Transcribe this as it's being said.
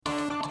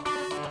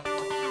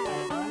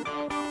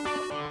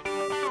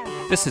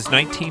This is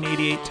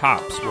 1988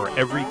 Topps, where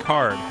every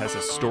card has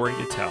a story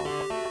to tell.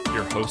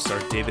 Your hosts are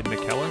David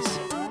McKellis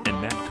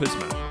and Matt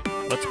Kuzma.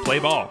 Let's play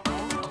ball.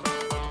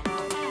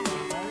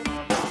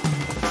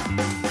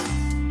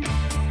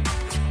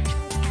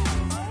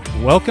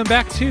 Welcome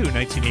back to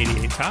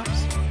 1988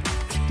 Topps.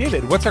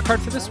 David, what's our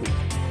card for this week?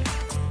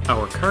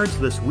 Our cards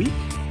this week: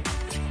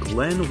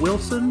 Glenn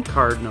Wilson,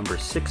 card number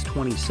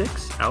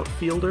 626,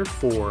 outfielder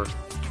for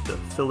the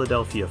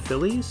Philadelphia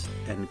Phillies,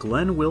 and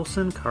Glenn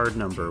Wilson, card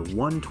number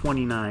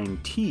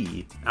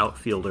 129T,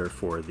 outfielder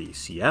for the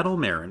Seattle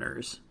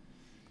Mariners.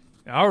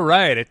 All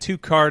right, a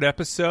two-card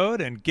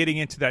episode, and getting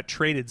into that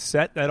traded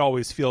set, that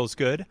always feels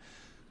good.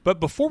 But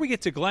before we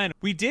get to Glenn,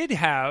 we did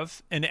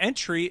have an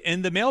entry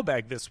in the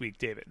mailbag this week,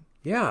 David.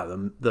 Yeah,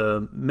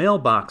 the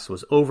mailbox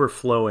was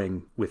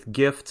overflowing with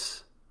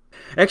gifts.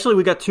 Actually,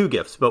 we got two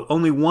gifts, but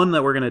only one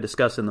that we're going to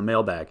discuss in the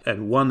mailbag,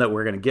 and one that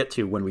we're going to get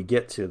to when we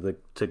get to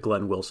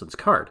Glenn Wilson's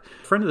card.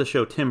 Friend of the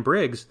show, Tim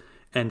Briggs,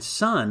 and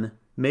son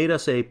made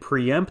us a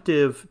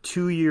preemptive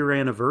 2-year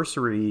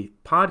anniversary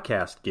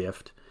podcast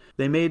gift.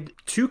 They made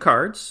two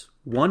cards,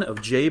 one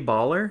of Jay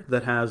Baller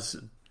that has,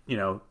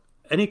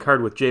 any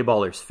card with Jay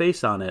Baller's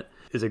face on it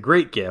is a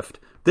great gift.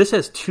 This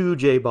has two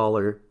Jay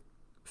Baller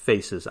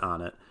faces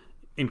on it,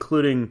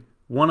 including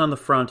one on the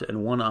front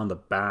and one on the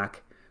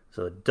back.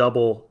 So a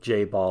double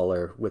Jay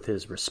Baller with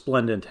his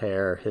resplendent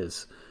hair,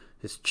 his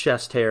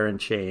chest hair and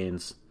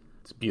chains.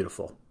 It's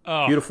beautiful.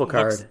 Oh, beautiful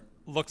card.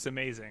 Looks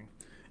amazing.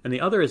 And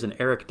the other is an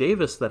Eric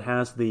Davis that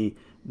has the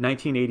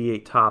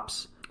 1988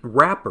 Topps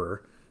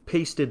wrapper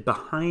pasted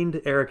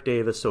behind Eric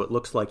Davis, so it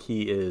looks like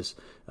he is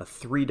a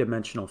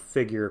three-dimensional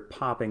figure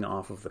popping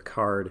off of the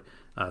card.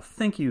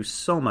 Thank you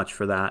so much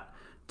for that,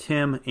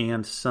 Tim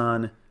and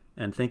son,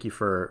 and thank you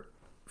for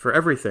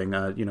everything.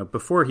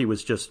 Before he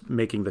was just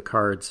making the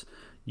cards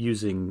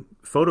using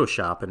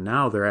Photoshop, and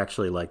now they're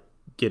actually like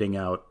getting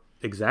out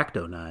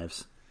X-Acto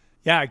knives.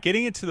 Yeah,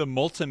 getting into the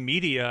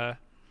multimedia,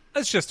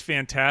 that's just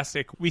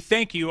fantastic. We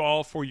thank you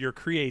all for your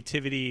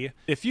creativity.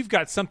 If you've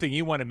got something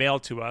you want to mail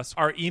to us,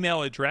 our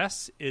email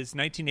address is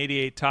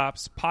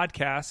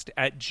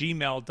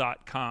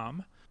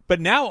 1988topspodcast@gmail.com.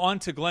 But now on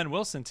to Glenn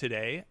Wilson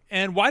today.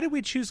 And why did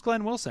we choose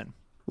Glenn Wilson?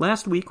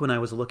 Last week when I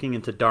was looking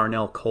into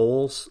Darnell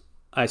Coles,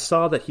 I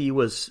saw that he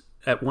was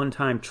at one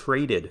time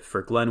traded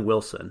for Glenn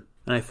Wilson.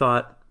 And I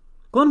thought,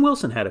 Glenn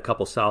Wilson had a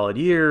couple solid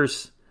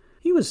years.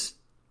 He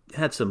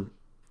had some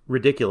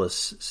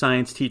ridiculous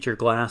science teacher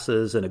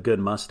glasses and a good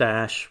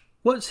mustache.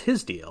 What's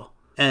his deal?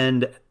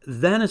 And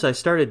then as I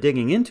started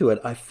digging into it,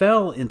 I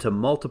fell into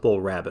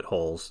multiple rabbit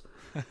holes.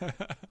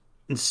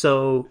 And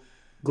so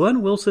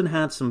Glenn Wilson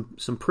had some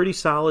pretty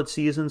solid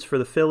seasons for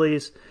the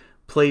Phillies,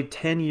 played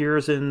 10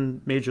 years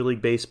in Major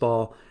League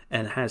Baseball,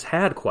 and has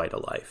had quite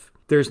a life.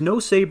 There's no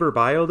Saber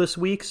bio this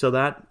week, so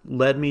that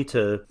led me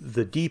to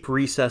the deep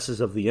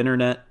recesses of the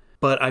internet.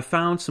 But I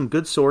found some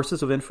good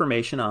sources of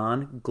information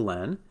on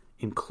Glenn,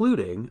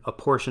 including a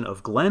portion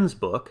of Glenn's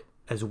book,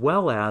 as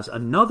well as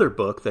another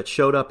book that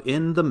showed up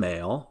in the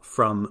mail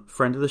from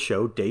friend of the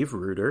show, Dave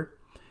Reuter.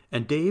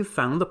 And Dave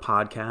found the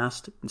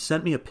podcast and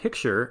sent me a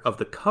picture of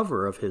the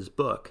cover of his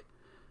book.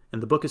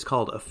 And the book is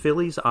called A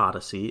Phillies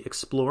Odyssey,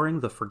 Exploring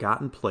the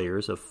Forgotten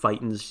Players of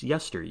Fightin's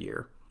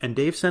Yesteryear. And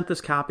Dave sent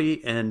this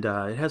copy, and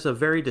it has a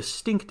very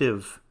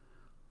distinctive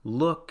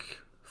look,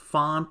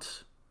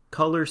 font,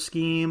 color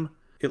scheme.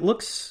 It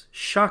looks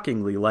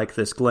shockingly like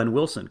this Glenn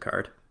Wilson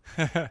card.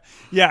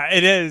 Yeah,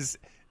 it is.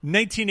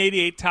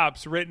 1988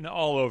 Topps written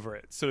all over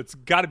it. So it's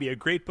got to be a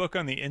great book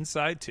on the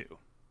inside, too.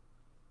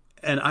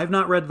 And I've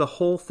not read the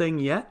whole thing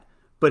yet,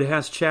 but it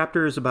has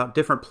chapters about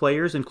different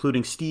players,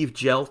 including Steve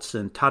Jeltz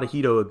and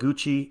Tadahito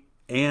Iguchi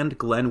and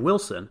Glenn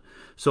Wilson.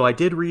 So I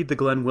did read the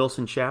Glenn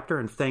Wilson chapter,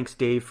 and thanks,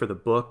 Dave, for the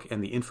book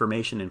and the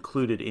information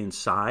included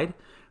inside.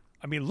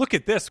 I mean, look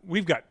at this.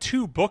 We've got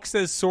two books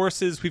as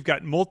sources. We've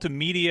got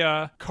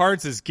multimedia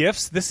cards as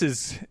gifts. This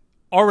is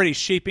already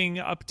shaping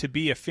up to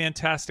be a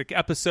fantastic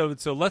episode.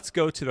 So let's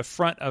go to the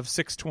front of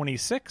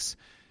 626,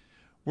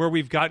 where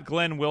we've got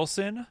Glenn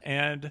Wilson.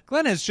 And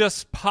Glenn has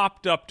just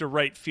popped up to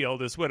right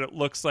field is what it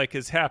looks like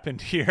has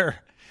happened here.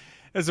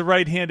 As a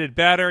right-handed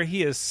batter,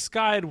 he has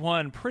skied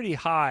one pretty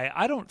high.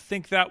 I don't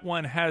think that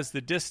one has the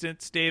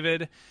distance,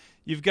 David.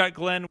 You've got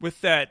Glenn with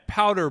that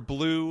powder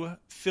blue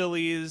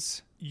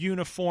Phillies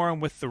uniform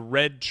with the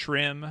red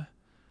trim.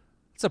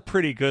 It's a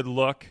pretty good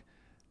look.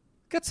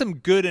 Got some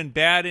good and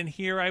bad in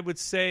here, I would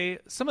say.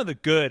 Some of the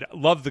good.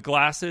 Love the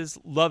glasses.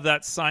 Love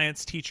that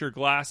science teacher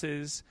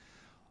glasses.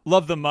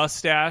 Love the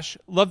mustache.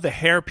 Love the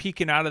hair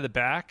peeking out of the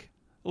back.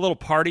 A little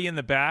party in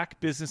the back,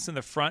 business in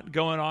the front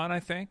going on, I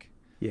think.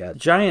 Yeah,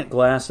 giant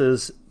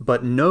glasses,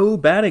 but no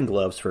batting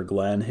gloves for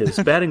Glenn. His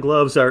batting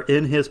gloves are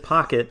in his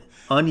pocket,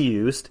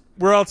 unused.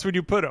 Where else would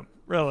you put them,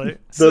 really?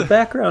 The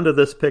background of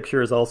this picture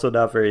is also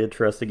not very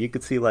interesting. You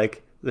could see,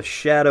 like, the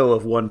shadow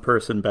of one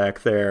person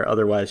back there,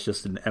 otherwise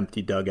just an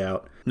empty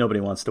dugout.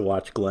 Nobody wants to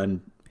watch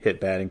Glenn hit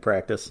batting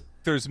practice.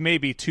 There's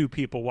maybe two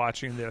people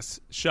watching this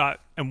shot,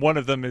 and one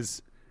of them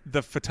is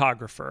the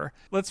photographer.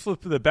 Let's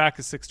flip to the back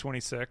of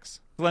 626.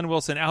 Glenn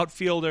Wilson,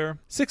 outfielder,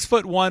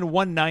 6'1",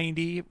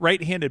 190,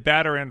 right-handed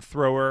batter and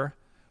thrower.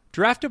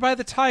 Drafted by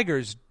the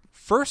Tigers,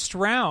 first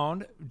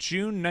round,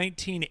 June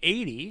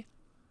 1980.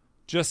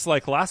 Just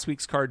like last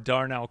week's card,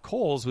 Darnell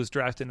Coles was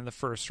drafted in the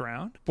first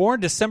round.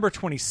 Born December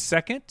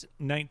 22nd,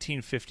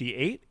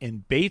 1958,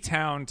 in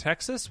Baytown,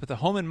 Texas, with a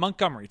home in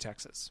Montgomery,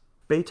 Texas.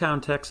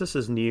 Baytown, Texas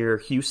is near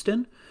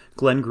Houston.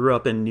 Glenn grew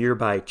up in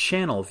nearby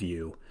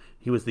Channelview.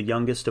 He was the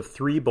youngest of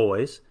 3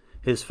 boys.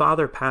 His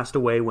father passed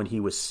away when he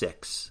was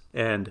 6.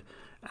 And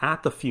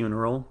at the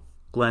funeral,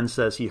 Glenn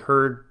says he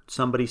heard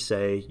somebody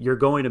say, "You're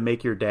going to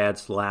make your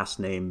dad's last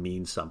name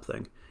mean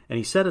something." And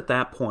he said at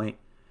that point,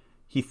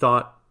 he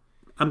thought,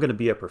 "I'm going to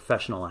be a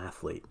professional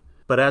athlete."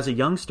 But as a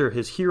youngster,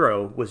 his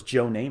hero was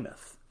Joe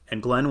Namath,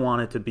 and Glenn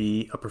wanted to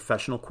be a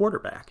professional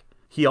quarterback.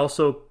 He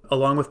also,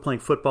 along with playing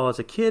football as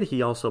a kid,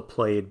 he also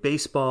played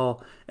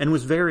baseball and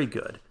was very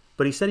good.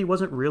 But he said he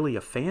wasn't really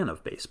a fan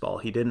of baseball.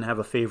 He didn't have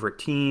a favorite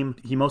team.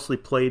 He mostly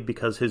played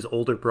because his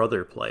older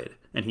brother played,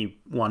 and he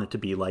wanted to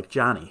be like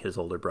Johnny, his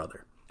older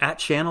brother. At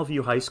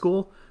Channelview High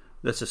School,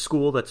 that's a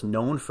school that's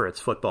known for its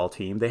football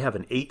team. They have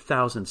an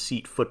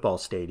 8,000-seat football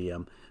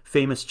stadium.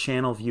 Famous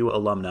Channelview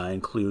alumni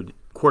include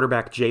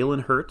quarterback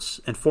Jalen Hurts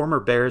and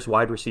former Bears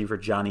wide receiver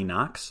Johnny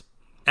Knox.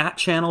 At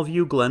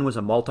Channelview, Glenn was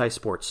a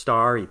multi-sport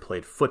star. He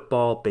played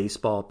football,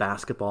 baseball,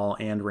 basketball,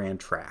 and ran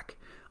track.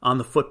 On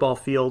the football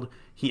field,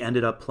 he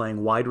ended up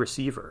playing wide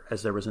receiver,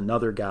 as there was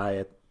another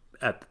guy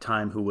at the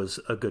time who was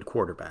a good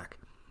quarterback.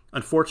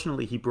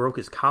 Unfortunately, he broke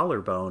his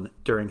collarbone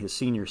during his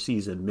senior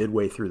season,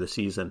 midway through the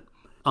season.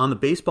 On the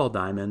baseball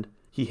diamond,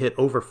 he hit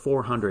over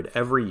 400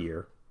 every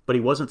year, but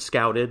he wasn't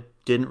scouted,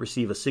 didn't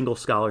receive a single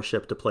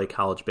scholarship to play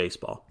college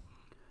baseball.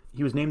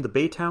 He was named the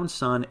Baytown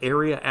Sun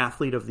Area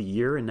Athlete of the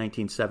Year in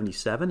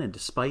 1977, and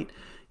despite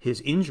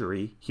his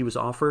injury, he was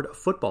offered a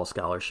football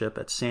scholarship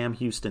at Sam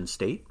Houston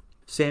State.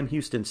 Sam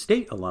Houston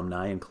State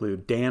alumni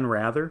include Dan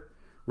Rather,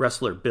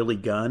 wrestler Billy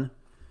Gunn,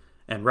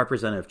 and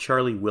Representative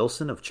Charlie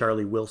Wilson of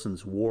Charlie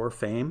Wilson's War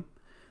fame,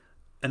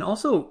 and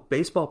also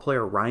baseball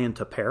player Ryan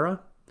Tepera,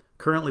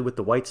 currently with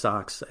the White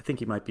Sox. I think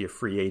he might be a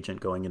free agent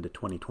going into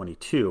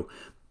 2022.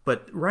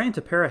 But Ryan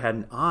Tepera had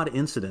an odd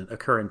incident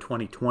occur in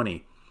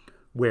 2020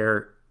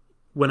 where,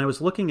 when I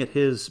was looking at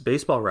his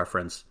baseball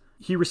reference,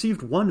 he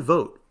received 1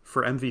 vote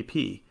for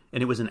MVP,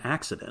 and it was an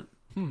accident.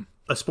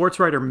 A sports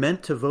writer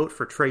meant to vote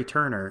for Trey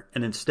Turner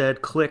and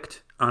instead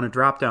clicked on a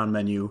drop-down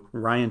menu,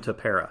 Ryan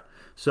Tepera.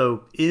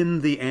 So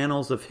in the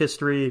annals of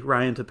history,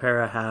 Ryan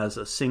Tepera has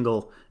a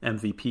single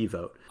MVP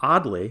vote.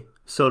 Oddly,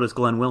 so does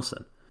Glenn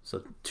Wilson.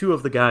 So 2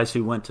 of the guys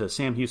who went to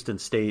Sam Houston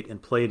State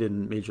and played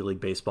in Major League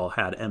Baseball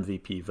had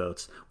MVP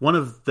votes. One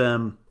of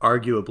them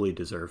arguably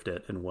deserved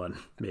it, and one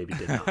maybe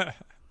did not.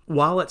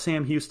 While at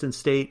Sam Houston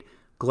State,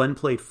 Glenn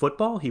played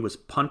football. He was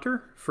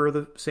punter for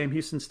the Sam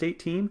Houston State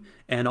team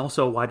and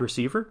also a wide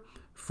receiver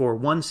for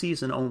 1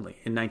 season only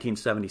in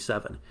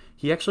 1977.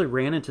 He actually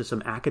ran into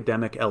some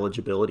academic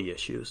eligibility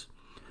issues.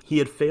 He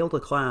had failed a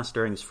class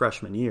during his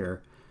freshman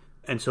year,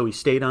 and so he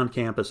stayed on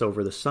campus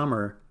over the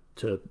summer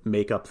to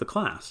make up the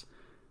class.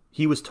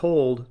 He was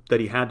told that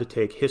he had to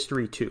take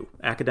History 2.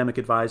 Academic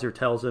advisor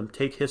tells him,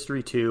 take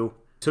History 2.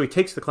 So he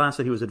takes the class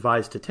that he was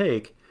advised to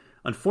take.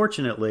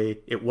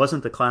 Unfortunately, it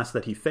wasn't the class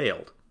that he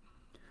failed.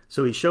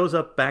 So he shows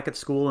up back at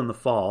school in the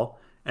fall,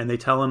 and they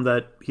tell him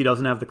that he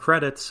doesn't have the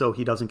credits, so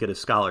he doesn't get his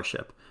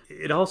scholarship.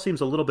 It all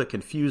seems a little bit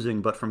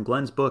confusing, but from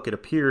Glenn's book, it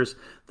appears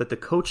that the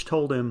coach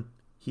told him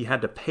he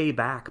had to pay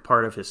back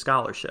part of his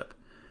scholarship.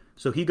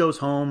 So he goes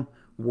home,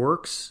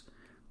 works,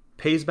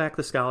 pays back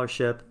the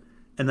scholarship,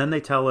 and then they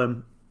tell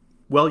him,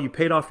 well, you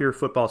paid off your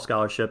football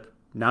scholarship,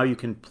 now you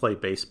can play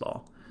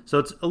baseball. So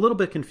it's a little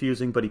bit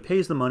confusing, but he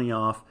pays the money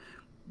off,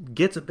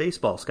 gets a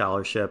baseball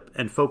scholarship,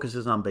 and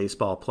focuses on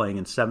baseball, playing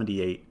in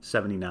 78,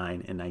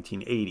 79, and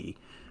 1980.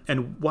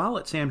 And while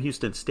at Sam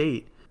Houston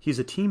State, he's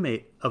a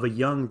teammate of a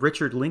young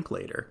Richard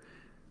Linklater.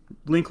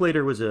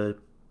 Linklater was a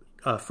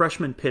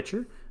freshman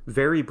pitcher,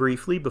 very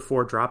briefly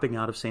before dropping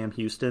out of Sam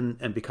Houston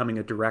and becoming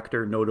a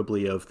director,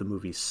 notably of the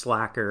movies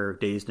Slacker,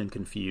 Dazed and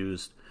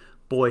Confused,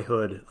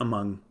 Boyhood,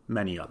 among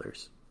many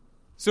others.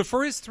 So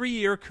for his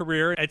 3-year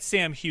career at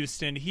Sam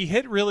Houston, he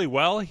hit really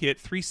well. He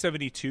hit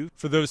 .372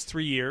 for those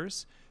 3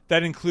 years.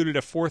 That included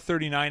a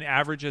 .439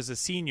 average as a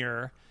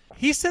senior.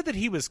 He said that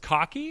he was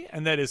cocky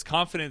and that his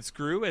confidence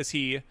grew as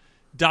he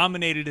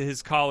dominated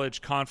his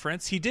college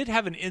conference. He did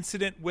have an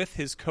incident with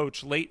his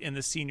coach late in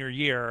the senior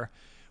year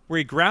where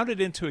he grounded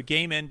into a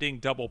game-ending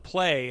double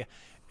play,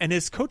 and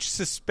his coach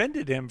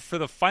suspended him for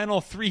the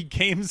final 3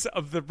 games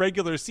of the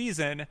regular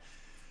season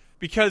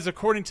because,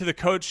 according to the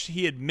coach,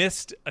 he had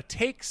missed a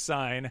take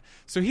sign.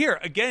 So here,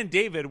 again,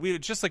 David, we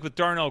just like with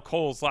Darnell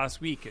Coles last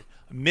week,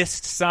 a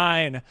missed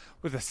sign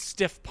with a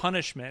stiff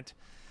punishment.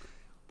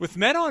 With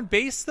men on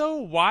base, though,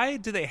 why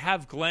do they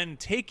have Glenn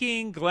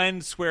taking? Glenn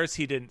swears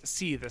he didn't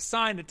see the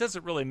sign. It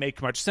doesn't really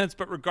make much sense,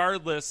 but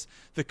regardless,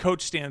 the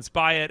coach stands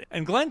by it.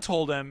 And Glenn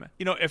told him,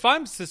 if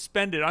I'm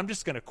suspended, I'm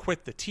just going to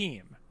quit the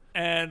team.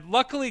 And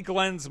luckily,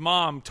 Glenn's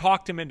mom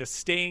talked him into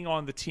staying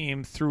on the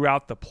team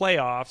throughout the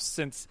playoffs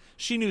since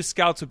she knew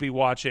scouts would be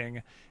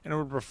watching and it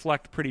would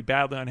reflect pretty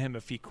badly on him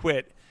if he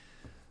quit.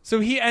 So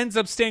he ends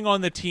up staying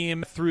on the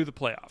team through the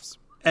playoffs.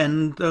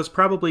 And that was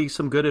probably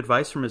some good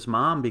advice from his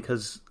mom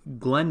because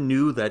Glenn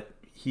knew that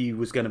he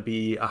was going to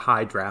be a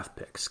high draft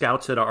pick.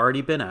 Scouts had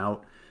already been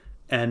out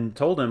and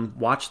told him,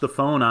 watch the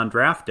phone on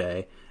draft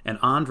day. And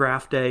on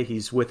draft day,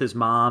 he's with his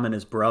mom and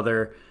his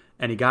brother,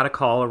 and he got a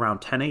call around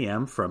 10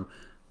 a.m. from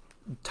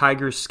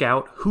Tigers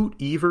scout Hoot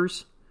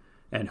Evers.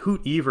 And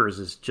Hoot Evers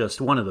is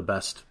just one of the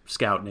best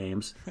scout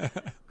names.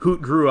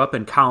 Hoot grew up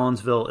in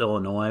Collinsville,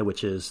 Illinois,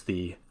 which is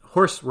the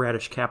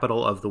horseradish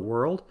capital of the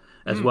world,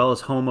 as well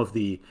as home of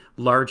the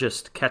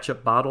largest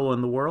ketchup bottle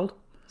in the world.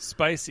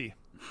 Spicy.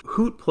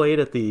 Hoot played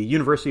at the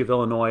University of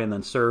Illinois and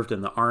then served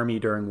in the Army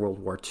during World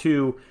War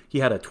II. He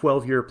had a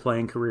 12-year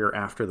playing career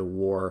after the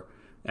war,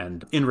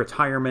 and in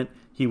retirement,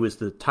 he was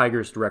the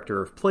Tigers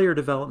director of player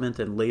development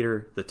and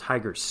later the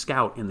Tigers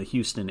scout in the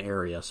Houston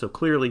area. So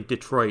clearly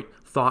Detroit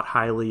thought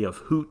highly of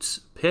Hoot's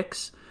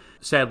picks.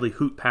 Sadly,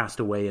 Hoot passed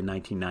away in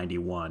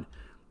 1991.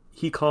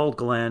 He called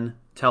Glenn,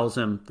 tells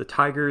him, the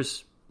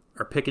Tigers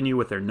are picking you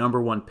with their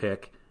number one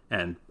pick,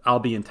 and I'll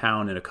be in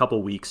town in a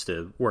couple weeks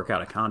to work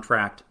out a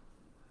contract.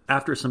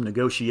 After some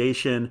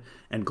negotiation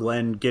and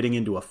Glenn getting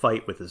into a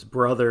fight with his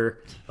brother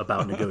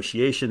about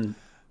negotiation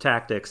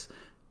tactics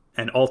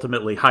and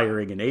ultimately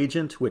hiring an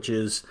agent, which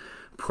is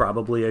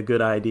probably a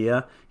good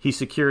idea, he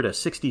secured a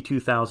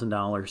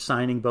 $62,000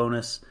 signing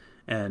bonus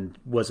and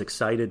was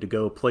excited to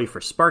go play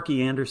for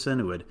Sparky Anderson,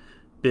 who had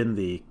been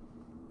the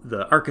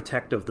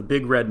architect of the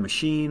Big Red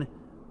Machine.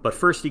 But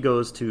first he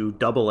goes to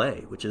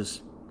Double-A, which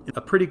is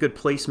a pretty good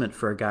placement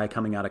for a guy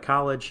coming out of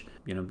college,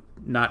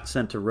 not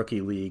sent to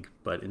rookie league,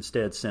 but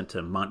instead sent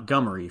to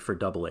Montgomery for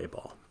Double-A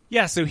ball.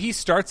 Yeah, so he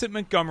starts at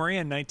Montgomery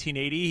in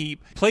 1980. He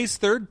plays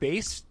third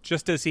base,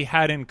 just as he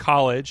had in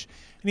college.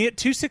 And he hit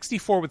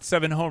 .264 with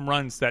 7 home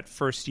runs that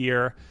first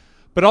year,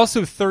 but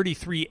also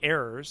 33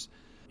 errors.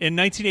 In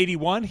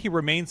 1981, he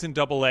remains in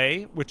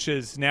Double-A, which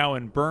is now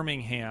in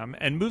Birmingham,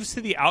 and moves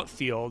to the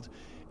outfield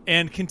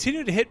and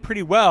continued to hit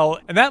pretty well.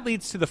 And that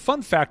leads to the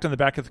fun fact on the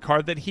back of the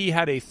card that he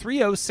had a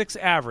 .306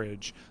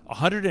 average,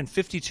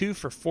 152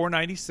 for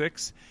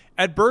 .496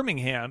 at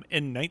Birmingham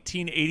in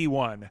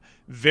 1981.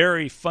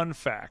 Very fun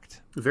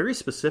fact. Very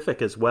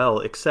specific as well,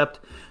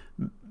 except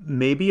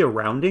maybe a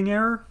rounding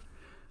error.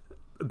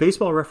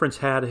 Baseball Reference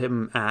had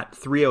him at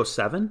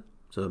 .307,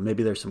 so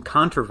maybe there's some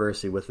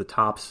controversy with the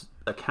Topps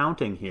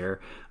accounting here.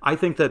 I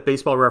think that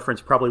Baseball Reference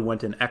probably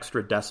went an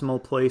extra decimal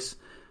place,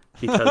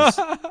 because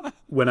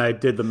when I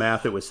did the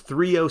math, it was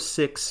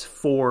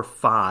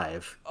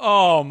 306.45.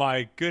 Oh,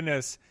 my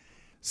goodness.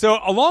 So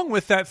along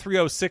with that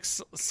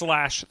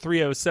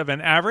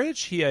 306/307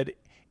 average, he had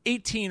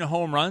 18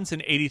 home runs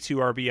and 82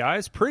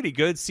 RBIs. Pretty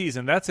good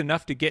season. That's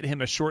enough to get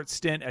him a short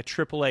stint at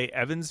AAA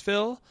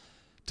Evansville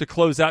to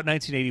close out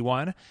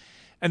 1981.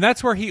 And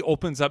that's where he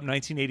opens up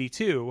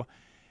 1982.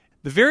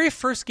 The very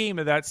first game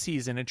of that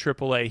season in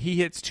AAA, he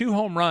hits 2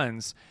 home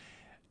runs.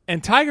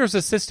 And Tigers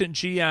assistant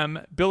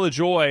GM Bill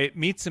Ajoy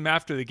meets him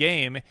after the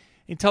game.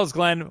 He tells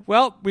Glenn,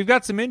 well, we've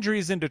got some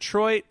injuries in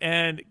Detroit,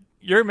 and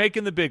you're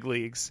making the big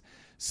leagues.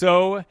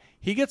 So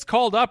he gets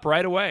called up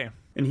right away.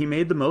 And he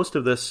made the most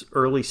of this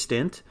early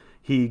stint.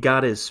 He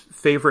got his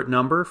favorite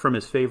number from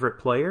his favorite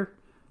player,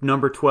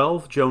 number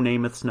 12, Joe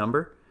Namath's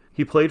number.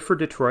 He played for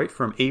Detroit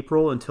from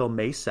April until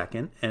May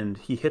 2nd, and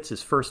he hits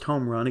his first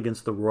home run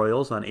against the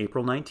Royals on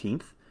April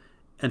 19th.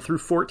 And through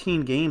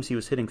 14 games, he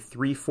was hitting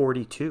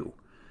 .342.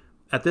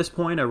 At this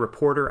point, a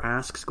reporter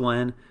asks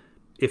Glenn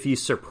if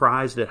he's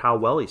surprised at how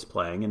well he's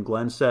playing, and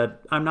Glenn said,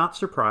 I'm not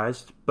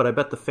surprised, but I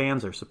bet the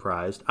fans are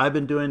surprised. I've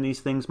been doing these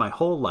things my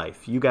whole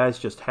life. You guys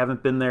just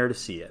haven't been there to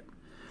see it.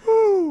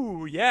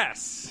 Ooh,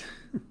 yes.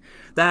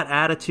 That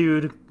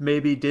attitude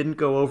maybe didn't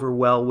go over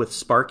well with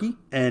Sparky,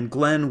 and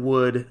Glenn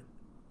would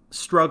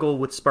struggle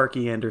with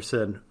Sparky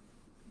Anderson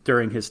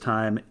during his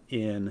time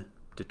in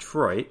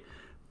Detroit.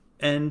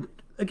 And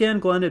again,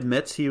 Glenn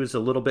admits he was a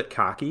little bit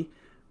cocky,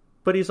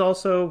 but he's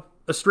also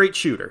a straight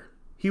shooter.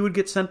 He would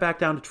get sent back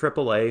down to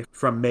AAA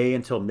from May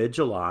until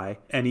mid-July,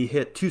 and he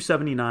hit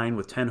 .279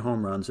 with 10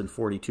 home runs in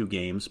 42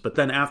 games. But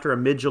then after a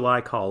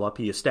mid-July call-up,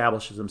 he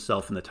establishes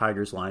himself in the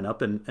Tigers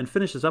lineup and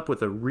finishes up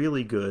with a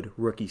really good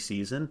rookie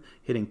season,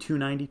 hitting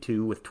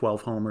 .292 with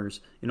 12 homers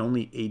in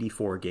only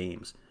 84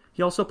 games.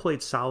 He also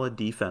played solid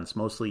defense,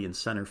 mostly in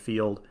center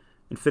field,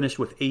 and finished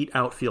with 8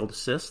 outfield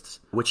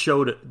assists, which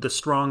showed the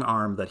strong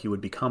arm that he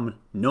would become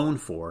known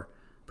for,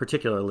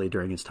 particularly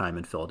during his time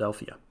in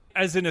Philadelphia.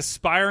 As an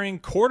aspiring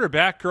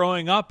quarterback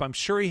growing up, I'm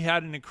sure he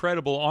had an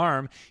incredible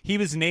arm. He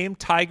was named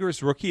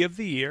Tigers Rookie of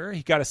the Year.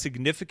 He got a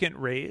significant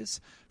raise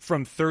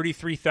from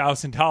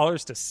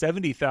 $33,000 to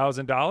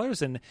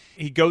 $70,000, and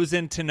he goes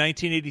into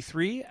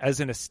 1983 as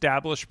an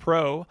established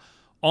pro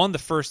on the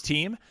first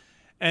team.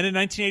 And in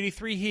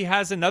 1983, he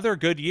has another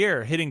good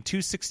year, hitting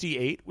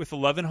 .268 with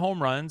 11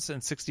 home runs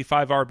and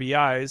 65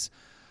 RBIs,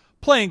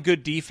 playing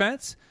good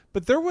defense.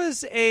 But there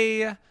was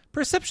a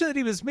perception that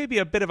he was maybe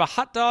a bit of a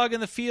hot dog in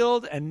the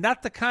field and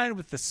not the kind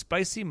with the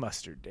spicy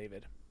mustard,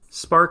 David.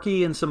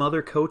 Sparky and some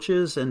other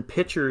coaches and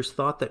pitchers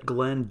thought that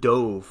Glenn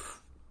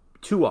dove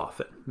too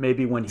often,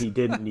 maybe when he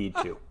didn't need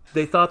to.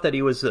 They thought that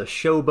he was a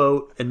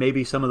showboat, and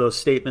maybe some of those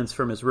statements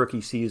from his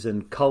rookie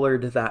season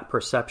colored that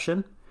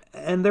perception.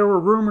 And there were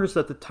rumors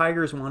that the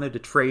Tigers wanted to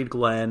trade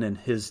Glenn, and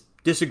his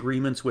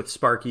disagreements with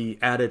Sparky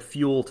added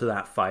fuel to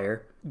that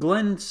fire.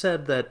 Glenn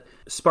said that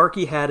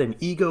Sparky had an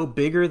ego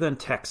bigger than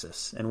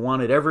Texas and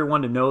wanted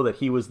everyone to know that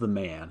he was the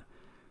man.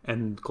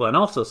 And Glenn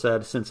also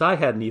said, since I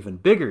had an even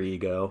bigger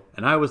ego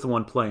and I was the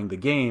one playing the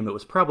game, it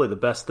was probably the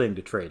best thing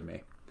to trade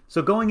me.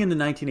 So going into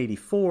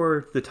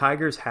 1984, the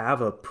Tigers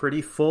have a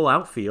pretty full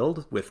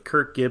outfield with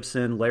Kirk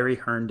Gibson, Larry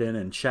Herndon,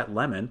 and Chet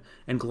Lemon,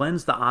 and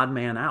Glenn's the odd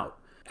man out.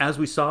 As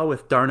we saw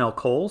with Darnell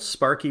Coles,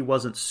 Sparky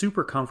wasn't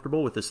super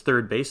comfortable with his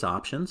third base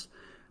options.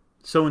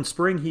 So in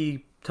spring,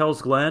 he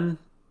tells Glenn,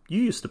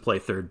 you used to play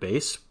third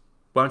base.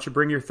 Why don't you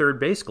bring your third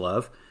base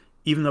glove?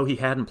 Even though he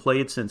hadn't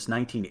played since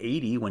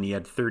 1980 when he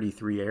had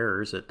 33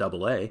 errors at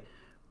Double-A.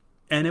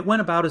 And it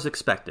went about as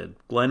expected.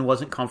 Glenn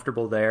wasn't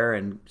comfortable there,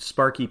 and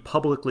Sparky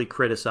publicly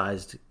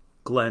criticized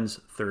Glenn's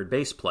third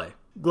base play.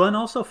 Glenn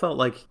also felt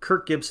like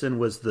Kirk Gibson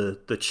was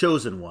the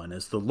chosen one,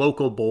 as the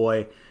local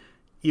boy.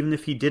 Even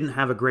if he didn't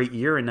have a great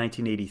year in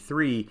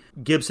 1983,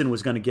 Gibson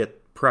was going to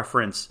get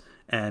preference,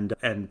 and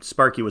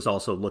Sparky was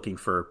also looking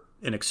for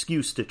an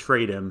excuse to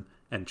trade him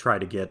and try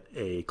to get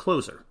a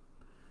closer.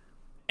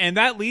 And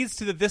that leads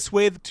to this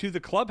way to the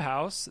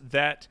clubhouse,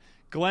 that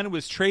Glenn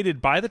was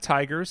traded by the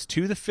Tigers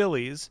to the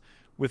Phillies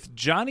with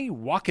Johnny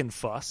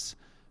Walkenfuss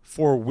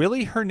for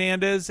Willie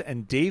Hernandez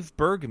and Dave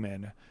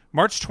Bergman,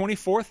 March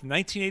 24th,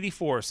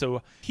 1984.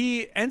 So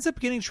he ends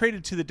up getting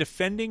traded to the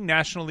defending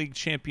National League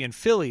champion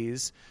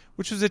Phillies,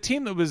 which was a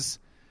team that was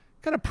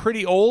kind of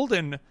pretty old,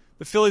 and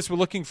the Phillies were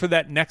looking for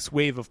that next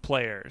wave of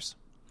players.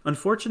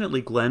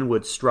 Unfortunately, Glenn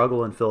would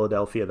struggle in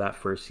Philadelphia that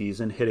first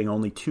season, hitting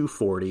only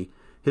 .240.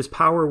 His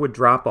power would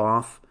drop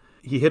off.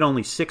 He hit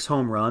only 6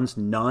 home runs,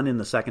 none in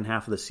the second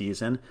half of the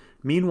season.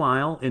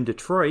 Meanwhile, in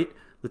Detroit,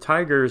 the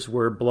Tigers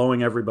were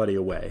blowing everybody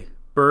away.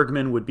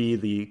 Bergman would be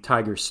the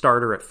Tigers'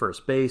 starter at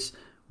first base.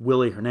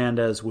 Willie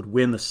Hernandez would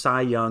win the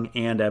Cy Young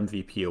and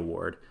MVP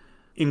award.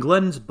 In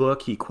Glenn's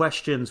book, he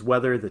questions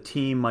whether the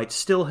team might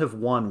still have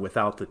won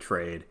without the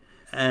trade.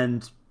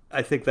 And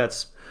I think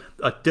that's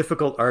a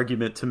difficult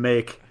argument to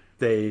make.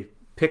 They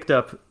picked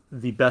up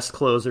the best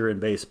closer in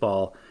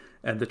baseball,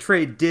 and the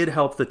trade did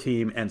help the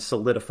team and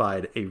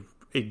solidified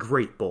a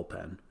great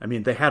bullpen. I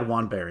mean, they had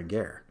Juan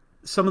Berenguer.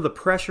 Some of the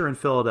pressure in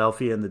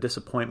Philadelphia and the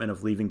disappointment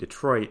of leaving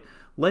Detroit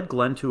led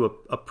Glenn to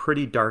a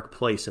pretty dark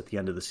place at the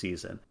end of the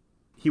season.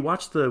 He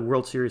watched the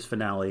World Series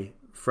finale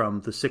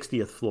from the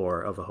 60th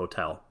floor of a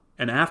hotel.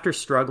 And after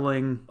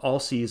struggling all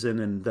season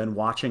and then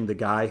watching the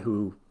guy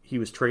who he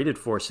was traded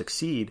for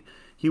succeed,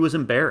 he was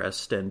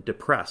embarrassed and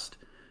depressed.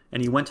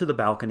 And he went to the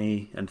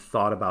balcony and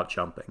thought about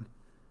jumping.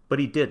 But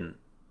he didn't.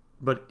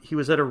 But he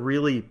was at a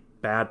really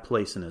bad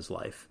place in his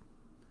life.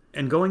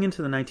 And going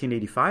into the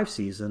 1985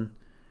 season,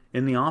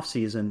 in the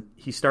offseason,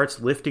 he starts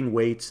lifting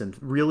weights and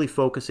really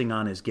focusing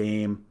on his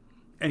game.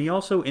 And he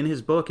also, in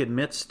his book,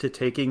 admits to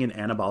taking an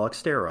anabolic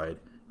steroid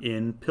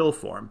in pill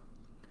form.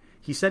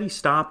 He said he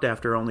stopped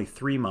after only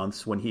 3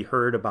 months when he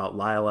heard about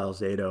Lyle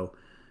Alzado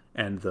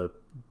and the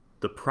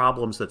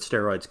problems that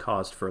steroids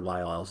caused for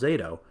Lyle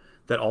Alzado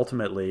that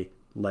ultimately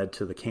led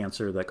to the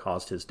cancer that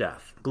caused his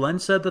death. Glenn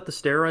said that the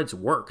steroids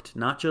worked,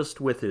 not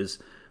just with his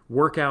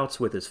workouts,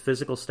 with his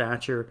physical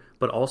stature,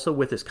 but also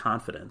with his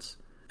confidence.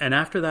 And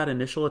after that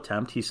initial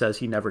attempt, he says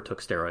he never took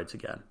steroids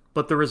again.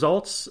 But the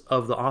results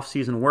of the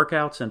off-season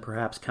workouts and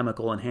perhaps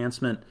chemical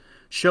enhancement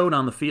showed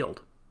on the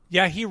field.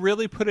 Yeah, he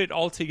really put it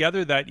all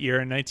together that year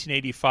in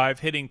 1985,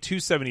 hitting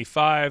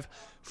 .275,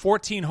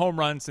 14 home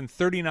runs, and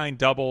 39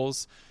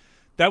 doubles.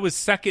 That was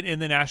second in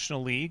the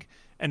National League,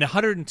 and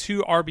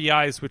 102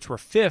 RBIs, which were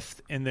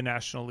fifth in the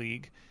National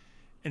League.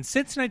 And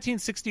since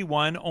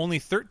 1961, only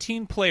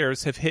 13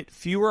 players have hit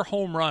fewer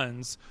home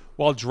runs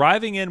while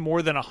driving in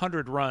more than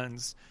 100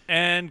 runs,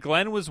 and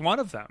Glenn was one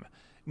of them.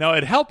 Now,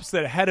 it helps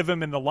that ahead of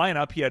him in the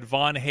lineup, he had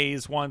Von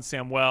Hayes, Juan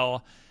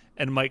Samuel,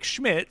 and Mike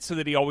Schmidt, so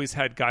that he always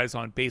had guys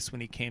on base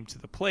when he came to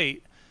the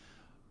plate.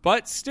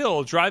 But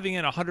still, driving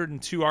in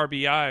 102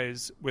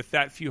 RBIs with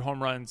that few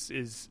home runs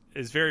is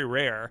very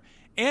rare.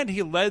 And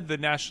he led the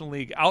National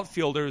League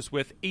outfielders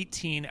with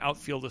 18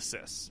 outfield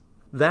assists.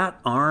 That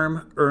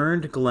arm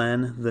earned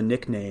Glenn the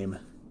nickname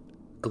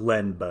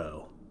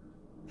Glenbow.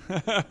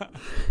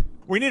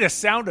 We need a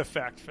sound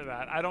effect for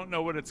that. I don't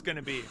know what it's going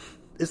to be.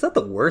 Is that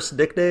the worst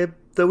nickname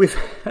that we've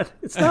had?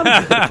 It's not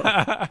a good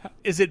one.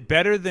 Is it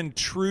better than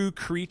True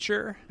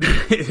Creature?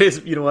 It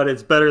is. You know what?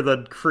 It's better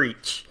than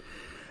Creech.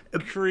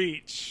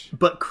 Creech.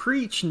 But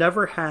Creech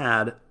never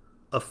had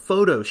a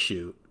photo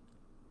shoot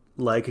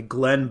like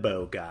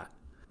Glenbow got,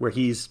 where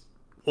he's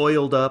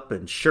oiled up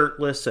and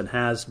shirtless and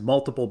has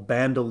multiple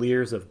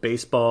bandoliers of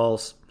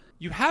baseballs.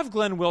 You have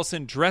Glenn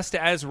Wilson dressed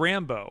as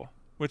Rambo,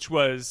 which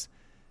was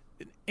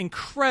an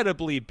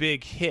incredibly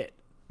big hit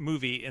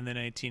movie in the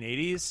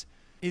 1980s.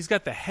 He's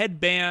got the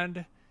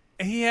headband.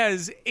 He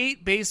has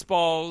 8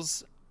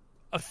 baseballs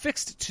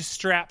affixed to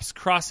straps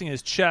crossing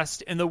his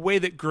chest in the way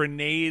that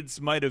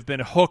grenades might have been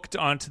hooked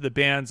onto the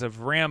bands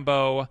of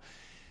Rambo.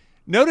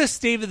 Notice,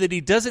 David, that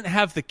he doesn't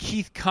have the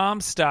Keith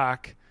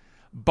Comstock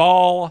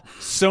ball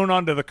sewn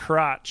onto the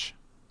crotch.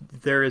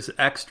 There is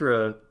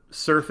extra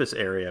surface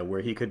area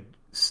where he could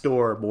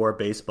store more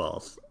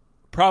baseballs.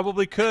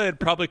 Probably could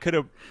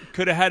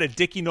have had a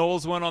Dickie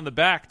Knowles one on the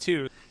back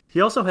too. He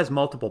also has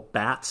multiple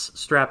bats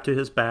strapped to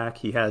his back.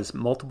 He has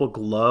multiple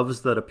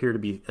gloves that appear to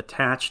be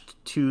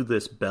attached to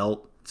this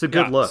belt. It's a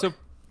good look. So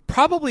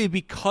probably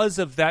because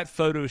of that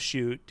photo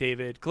shoot,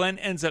 David, Glenn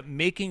ends up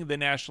making the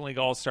National League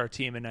All-Star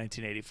team in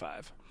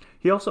 1985.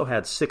 He also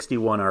had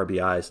 61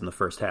 RBIs in the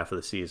first half of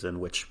the season,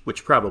 which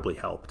probably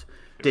helped.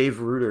 Dave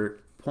Reuter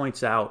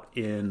points out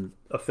in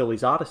A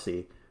Phillies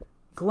Odyssey,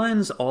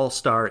 Glenn's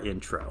All-Star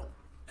intro.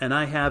 And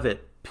I have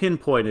it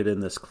pinpointed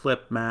in this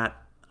clip, Matt.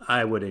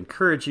 I would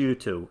encourage you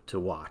to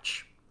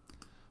watch.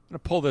 I'm going to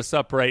pull this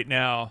up right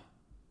now.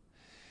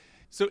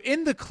 So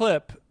in the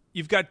clip,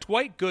 you've got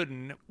Dwight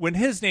Gooden. When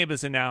his name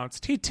is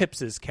announced, he tips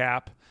his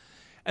cap.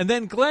 And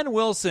then Glenn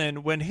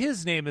Wilson, when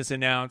his name is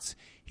announced,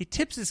 he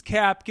tips his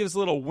cap, gives a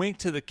little wink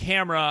to the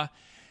camera,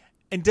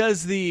 and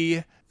does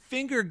the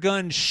finger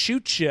gun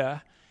shoot ya,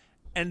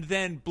 and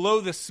then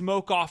blow the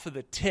smoke off of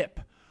the tip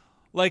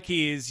like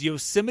he's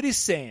Yosemite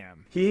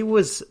Sam. He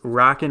was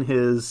rocking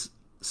his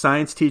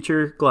science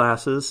teacher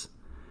glasses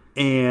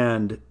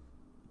and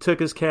took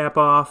his cap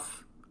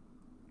off.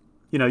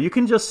 You know, you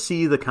can just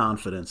see the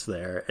confidence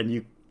there.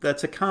 And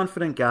that's a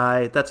confident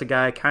guy. That's a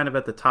guy kind of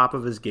at the top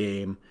of his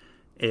game.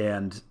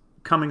 And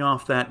coming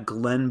off that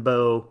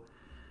Glenbow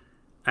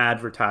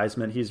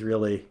advertisement,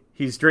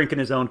 he's drinking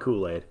his own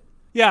Kool-Aid.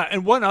 Yeah,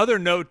 and one other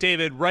note,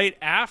 David, right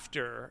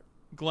after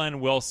Glenn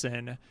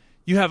Wilson,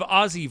 you have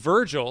Ozzie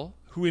Virgil,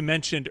 who we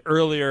mentioned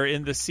earlier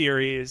in the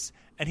series,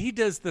 and he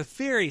does the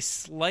very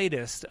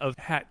slightest of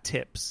hat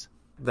tips.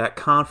 That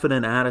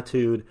confident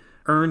attitude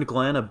earned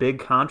Glenn a big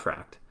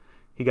contract.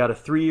 He got a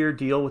 3-year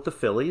deal with the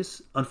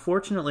Phillies.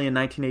 Unfortunately, in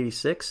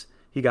 1986,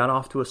 he got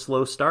off to a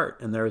slow start,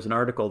 and there was an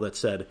article that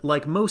said,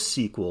 like most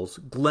sequels,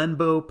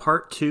 Glenbow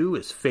Part 2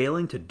 is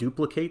failing to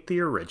duplicate the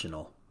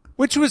original.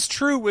 Which was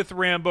true with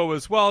Rambo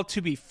as well,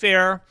 to be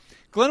fair.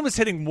 Glenn was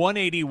hitting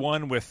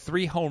 181 with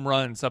 3 home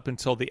runs up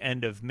until the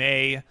end of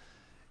May,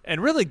 and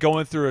really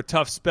going through a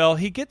tough spell.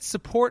 He gets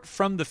support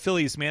from the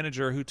Phillies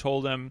manager who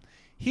told him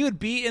he would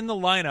be in the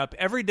lineup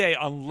every day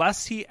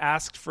unless he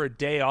asked for a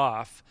day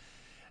off.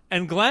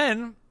 And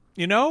Glenn,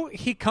 you know,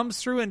 he comes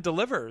through and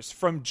delivers.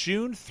 From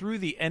June through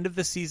the end of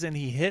the season,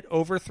 he hit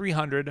over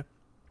 300,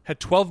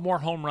 had 12 more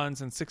home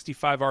runs and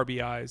 65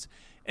 RBIs,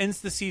 ends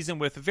the season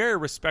with a very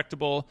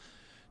respectable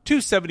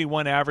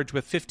 271 average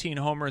with 15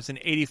 homers and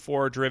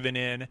 84 driven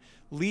in,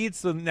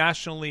 leads the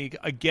National League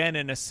again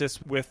in assists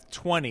with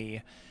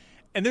 20.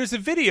 And there's a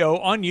video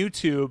on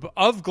YouTube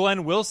of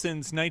Glenn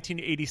Wilson's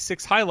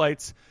 1986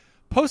 highlights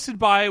posted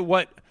by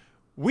what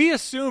we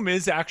assume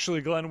is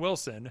actually Glenn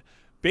Wilson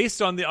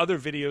based on the other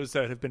videos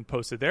that have been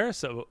posted there.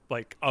 So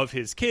like of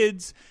his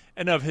kids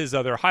and of his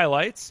other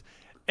highlights.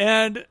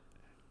 And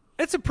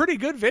it's a pretty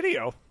good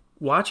video.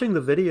 Watching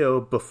the video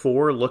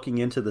before looking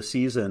into the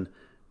season,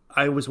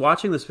 I was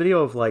watching this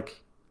video of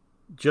like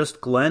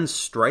just Glenn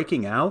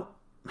striking out.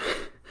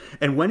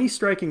 And when he's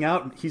striking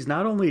out, he's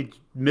not only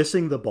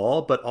missing the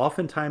ball, but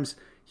oftentimes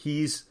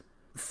he's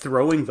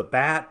throwing the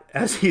bat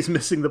as he's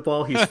missing the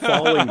ball. He's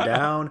falling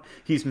down.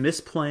 He's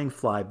misplaying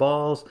fly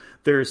balls.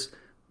 There's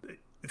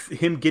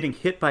him getting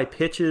hit by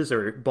pitches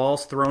or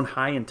balls thrown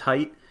high and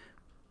tight.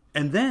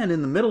 And then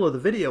in the middle of the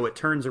video, it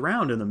turns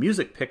around and the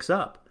music picks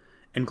up.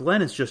 And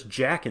Glenn is just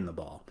jacking the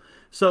ball.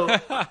 So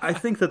I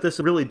think that this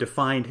really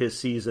defined his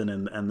season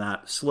and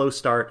that slow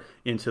start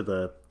into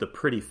the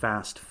pretty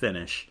fast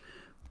finish.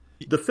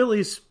 The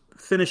Phillies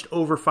finished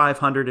over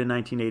 500 in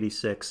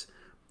 1986.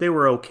 They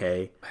were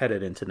okay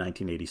headed into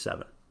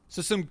 1987.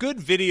 So some good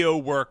video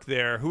work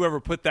there, whoever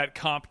put that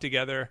comp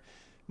together.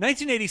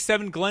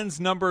 1987,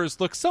 Glenn's numbers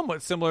look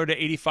somewhat similar to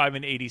 85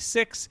 and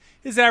 86.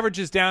 His average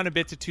is down a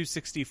bit to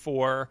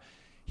 264.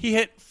 He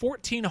hit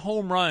 14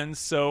 home runs,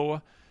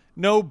 so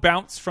no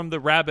bounce from the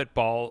rabbit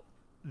ball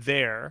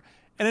there.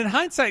 And in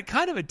hindsight,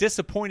 kind of a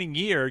disappointing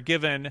year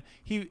given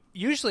he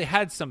usually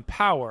had some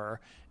power.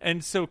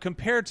 And so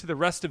compared to the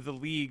rest of the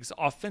league's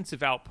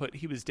offensive output,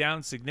 he was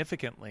down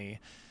significantly.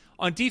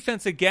 On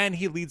defense, again,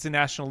 he leads the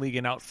National League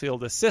in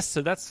outfield assists,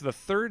 so that's the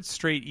 3rd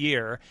straight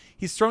year.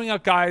 He's throwing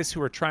out guys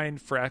who are trying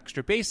for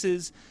extra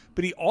bases,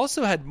 but he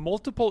also had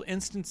multiple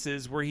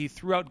instances where he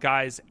threw out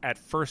guys at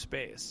first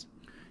base.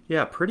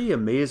 Yeah, pretty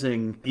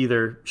amazing,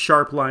 either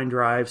sharp line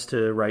drives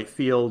to right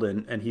field,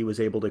 and he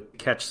was able to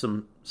catch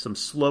some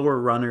slower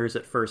runners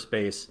at first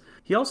base.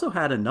 He also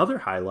had another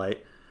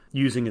highlight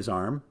using his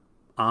arm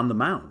on the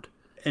mound.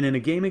 And in a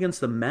game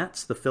against the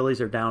Mets, the Phillies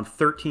are down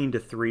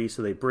 13-3,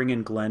 so they bring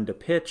in Glenn to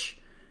pitch.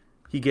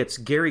 He gets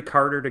Gary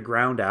Carter to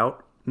ground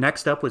out.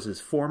 Next up was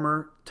his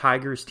former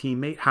Tigers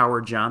teammate,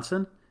 Howard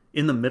Johnson.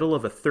 In the middle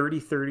of a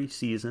 30-30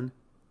 season,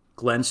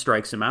 Glenn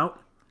strikes him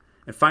out.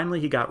 And finally,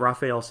 he got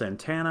Rafael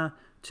Santana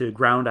to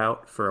ground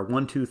out for a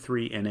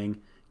 1-2-3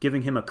 inning,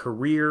 giving him a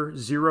career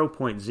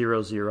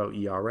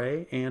 0.00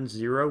 ERA and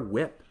 0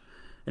 whip.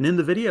 And in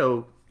the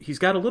video, he's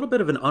got a little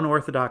bit of an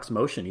unorthodox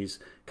motion. He's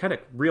kind of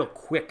real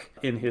quick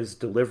in his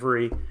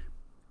delivery.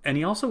 And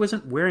he also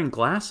isn't wearing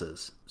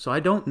glasses. So I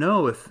don't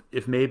know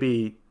if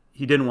maybe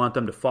he didn't want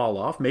them to fall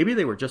off. Maybe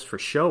they were just for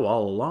show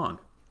all along.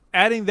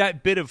 Adding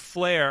that bit of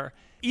flair,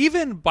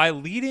 even by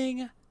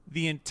leading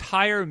the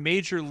entire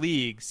major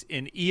leagues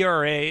in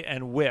ERA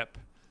and whip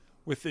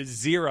with a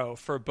 0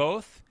 for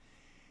both,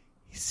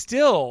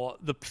 still,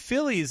 the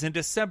Phillies in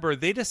December,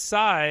 they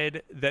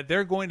decide that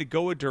they're going to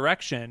go a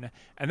direction.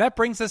 And that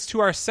brings us to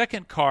our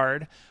second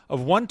card of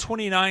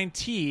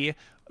 129T,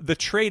 the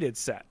traded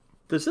set.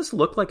 Does this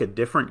look like a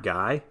different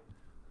guy?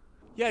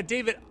 Yeah,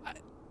 David,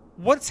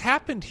 what's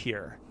happened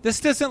here? This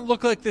doesn't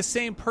look like the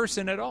same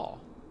person at all.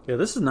 Yeah,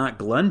 this is not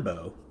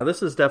Glenbow.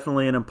 This is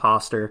definitely an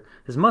imposter.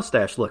 His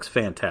mustache looks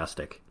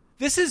fantastic.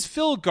 This is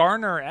Phil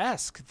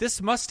Garner-esque.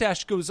 This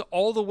mustache goes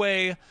all the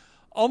way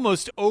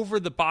almost over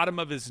the bottom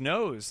of his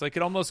nose. Like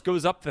it almost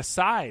goes up the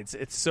sides.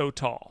 It's so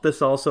tall.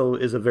 This also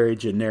is a very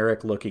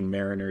generic-looking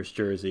Mariners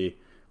jersey.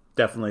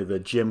 Definitely the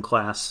gym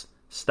class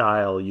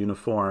style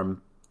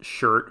uniform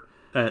shirt.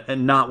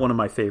 And not one of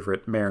my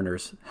favorite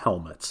Mariners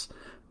helmets.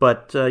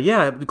 But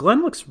yeah,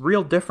 Glenn looks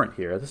real different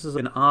here. This is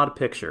an odd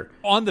picture.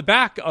 On the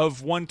back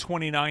of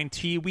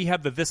 129T, we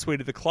have the This Way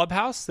to the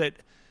Clubhouse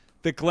that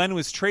Glenn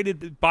was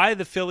traded by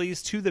the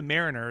Phillies to the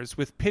Mariners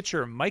with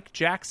pitcher Mike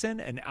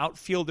Jackson and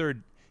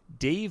outfielder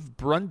Dave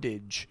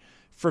Brundage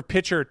for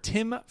pitcher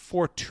Tim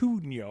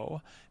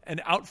Fortunio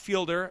and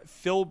outfielder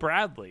Phil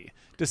Bradley,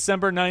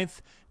 December 9th,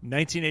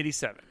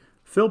 1987.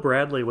 Phil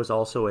Bradley was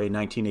also a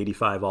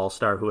 1985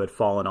 All-Star who had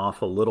fallen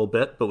off a little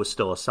bit, but was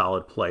still a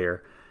solid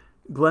player.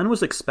 Glenn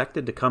was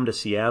expected to come to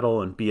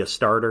Seattle and be a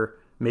starter,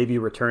 maybe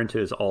return to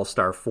his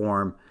All-Star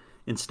form.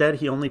 Instead,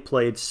 he only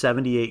played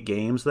 78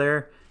 games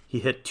there. He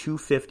hit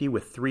 .250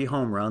 with 3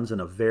 home runs in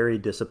a very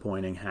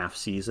disappointing half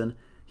season.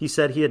 He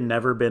said he had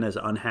never been as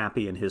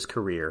unhappy in his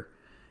career.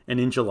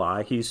 And in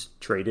July, he's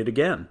traded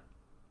again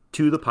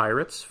to the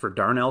Pirates for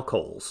Darnell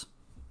Coles.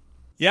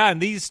 Yeah, and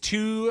these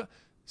two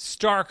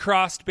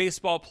star-crossed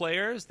baseball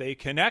players, they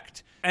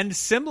connect and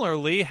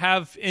similarly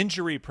have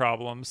injury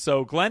problems.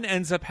 So Glenn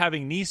ends up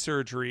having knee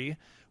surgery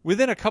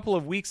within a couple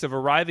of weeks of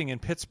arriving in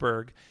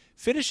Pittsburgh,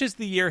 finishes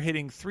the year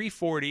hitting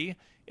 .340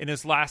 in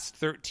his last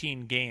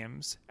 13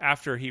 games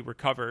after he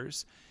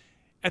recovers.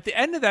 At the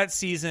end of that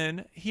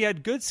season, he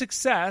had good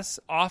success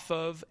off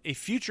of a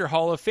future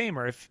Hall of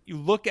Famer. If you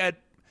look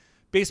at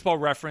Baseball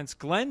Reference,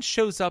 Glenn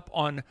shows up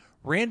on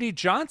Randy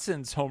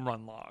Johnson's home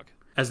run log.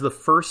 As the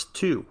first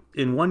two.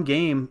 In one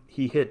game,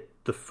 he hit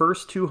the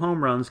first 2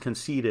 home runs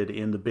conceded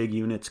in the Big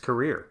Unit's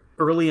career.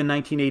 Early in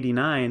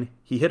 1989,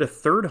 he hit a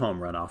 3rd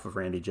home run off of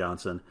Randy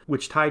Johnson,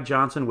 which tied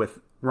Johnson with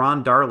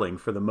Ron Darling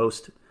for the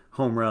most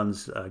home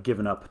runs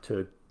given up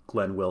to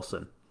Glenn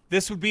Wilson.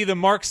 This would be the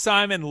Mark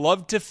Simon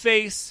love to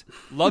face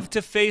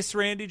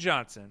Randy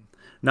Johnson.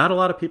 Not a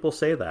lot of people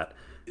say that.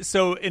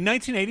 So in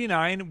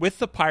 1989, with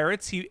the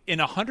Pirates, in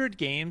 100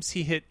 games,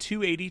 he hit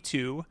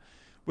 .282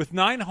 with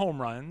 9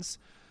 home runs.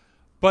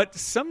 But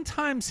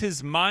sometimes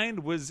his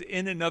mind was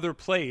in another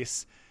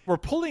place. We're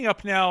pulling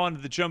up now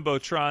onto the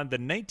Jumbotron the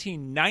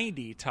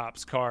 1990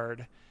 Topps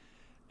card.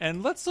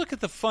 And let's look at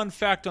the fun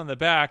fact on the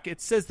back.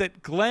 It says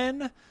that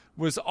Glenn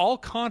was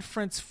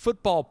all-conference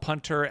football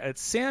punter at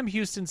Sam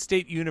Houston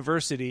State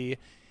University.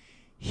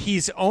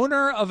 He's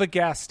owner of a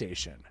gas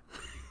station.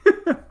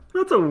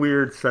 That's a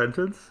weird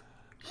sentence.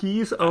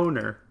 He's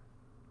owner.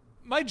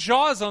 My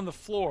jaw's on the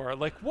floor.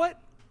 Like,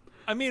 what?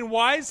 I mean,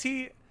 why is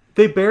he...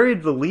 They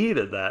buried the lead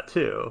in that,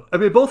 too. I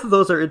mean, both of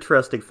those are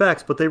interesting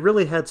facts, but they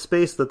really had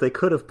space that they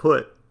could have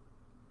put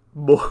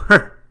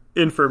more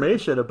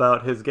information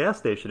about his gas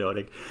station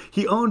owning.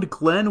 He owned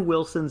Glenn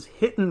Wilson's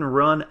Hit and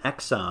Run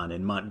Exxon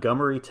in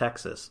Montgomery,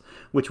 Texas,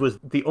 which was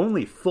the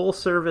only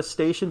full-service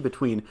station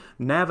between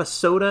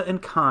Navasota and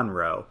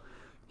Conroe.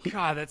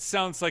 God, that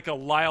sounds like a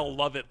Lyle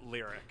Lovett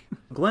lyric.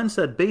 Glenn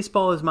said,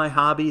 "Baseball is my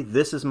hobby,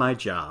 this is my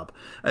job."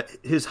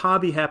 His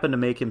hobby happened to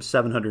make him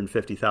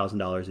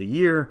 $750,000 a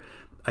year.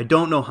 I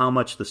don't know how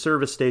much the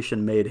service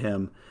station made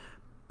him,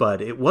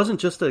 but it wasn't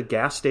just a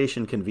gas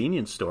station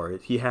convenience store.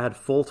 He had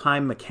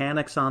full-time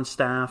mechanics on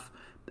staff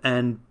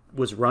and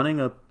was running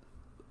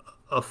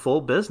a full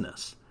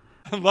business.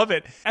 I love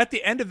it. At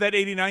the end of that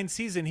 89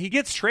 season, he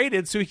gets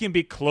traded so he can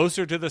be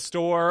closer to the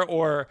store,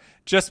 or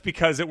just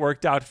because it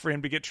worked out for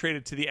him to get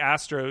traded to the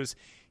Astros.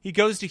 He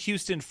goes to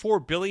Houston for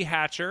Billy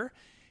Hatcher.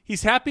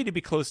 He's happy to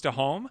be close to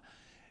home.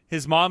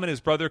 His mom and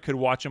his brother could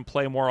watch him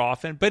play more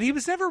often, but he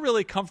was never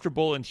really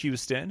comfortable in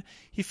Houston.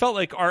 He felt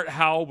like Art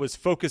Howe was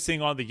focusing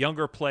on the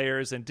younger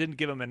players and didn't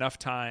give him enough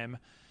time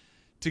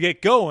to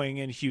get going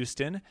in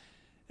Houston.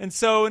 And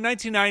so in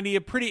 1990,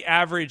 a pretty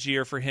average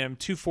year for him,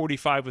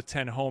 .245 with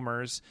 10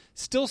 homers,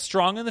 still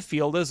strong in the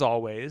field as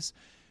always.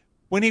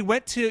 When he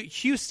went to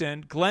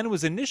Houston, Glenn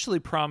was initially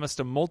promised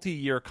a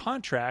multi-year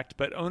contract,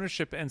 but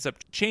ownership ends up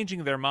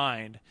changing their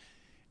mind.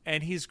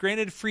 and he's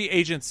granted free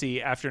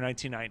agency after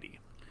 1990.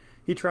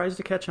 He tries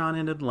to catch on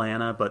in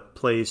Atlanta, but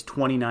plays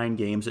 29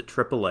 games at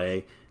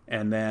AAA,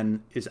 and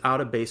then is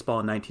out of baseball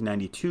in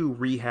 1992,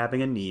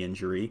 rehabbing a knee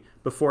injury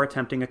before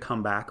attempting a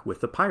comeback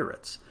with the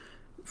Pirates.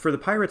 For the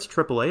Pirates'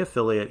 AAA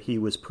affiliate, he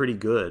was pretty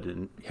good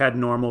and had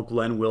normal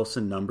Glenn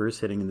Wilson numbers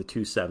hitting in the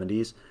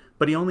 270s,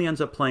 but he only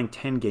ends up playing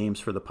 10 games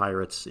for the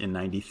Pirates in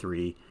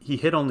 93. He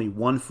hit only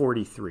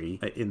 143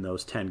 in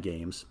those 10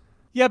 games.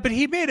 Yeah, but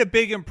he made a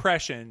big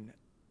impression,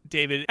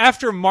 David.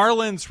 After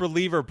Marlins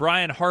reliever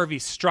Brian Harvey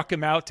struck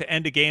him out to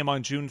end a game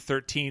on June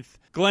 13th,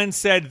 Glenn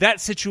said, "That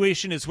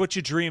situation is what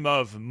you dream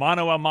of,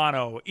 mano a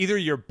mano. Either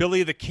you're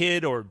Billy the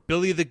Kid or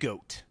Billy the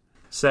Goat."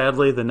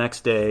 Sadly, the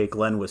next day,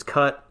 Glenn was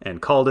cut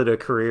and called it a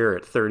career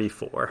at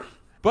 34.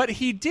 But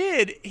he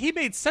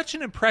made such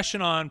an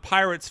impression on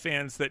Pirates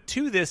fans that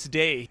to this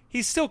day,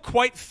 he's still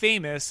quite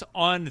famous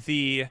on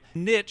the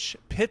niche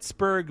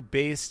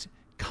Pittsburgh-based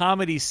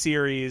comedy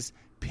series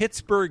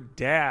Pittsburgh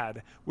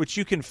Dad, which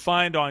you can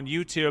find on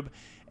YouTube,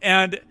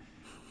 and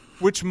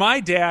which my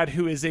dad,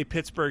 who is a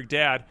Pittsburgh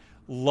dad,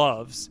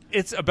 loves.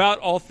 It's about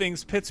all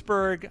things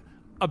Pittsburgh,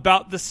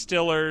 about the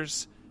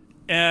Stillers,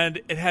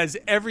 and it has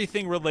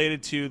everything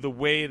related to the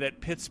way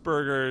that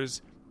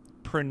Pittsburghers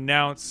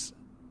pronounce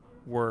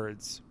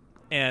words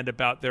and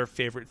about their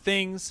favorite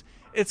things.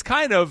 It's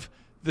kind of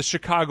the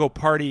Chicago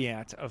party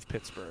ant of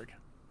Pittsburgh.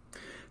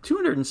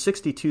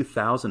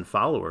 262,000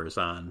 followers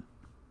on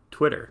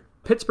Twitter.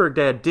 Pittsburgh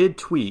Dad did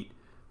tweet,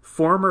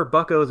 "Former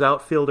Buccos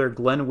outfielder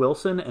Glenn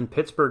Wilson and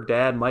Pittsburgh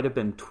Dad might have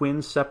been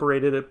twins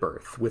separated at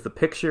birth," with a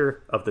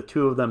picture of the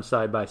two of them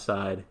side by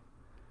side.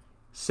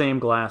 Same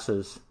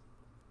glasses,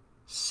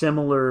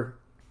 similar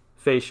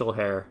facial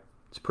hair.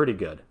 It's pretty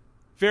good.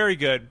 Very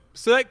good.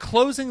 So that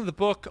closing the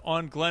book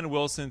on Glenn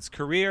Wilson's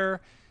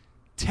career,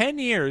 10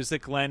 years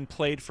that Glenn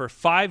played for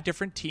 5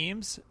 different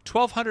teams,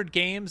 1,200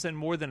 games and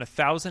more than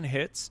 1,000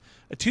 hits,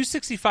 a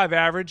 .265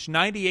 average,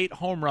 98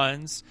 home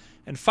runs,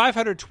 and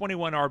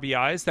 521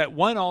 RBIs, that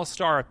one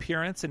All-Star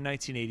appearance in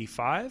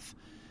 1985.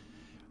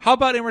 How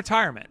about in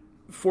retirement?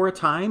 For a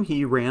time,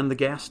 he ran the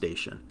gas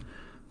station,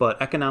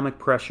 but economic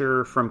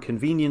pressure from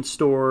convenience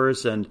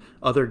stores and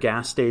other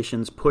gas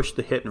stations pushed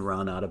the hit and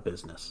run out of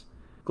business.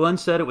 Glenn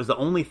said, "It was the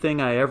only thing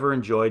I ever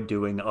enjoyed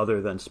doing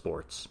other than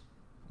sports."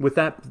 With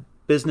that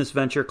business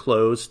venture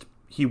closed,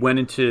 he went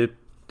into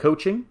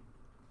coaching.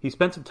 He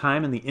spent some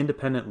time in the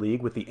independent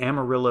league with the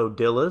Amarillo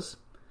Dillas,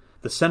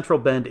 the Central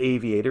Bend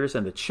Aviators,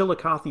 and the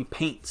Chillicothe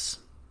Paints.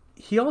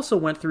 He also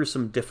went through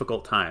some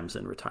difficult times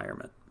in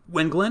retirement.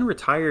 When Glenn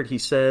retired, he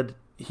said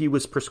he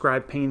was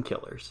prescribed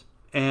painkillers,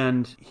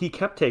 and he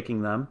kept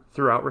taking them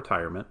throughout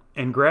retirement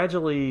and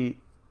gradually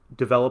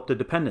developed a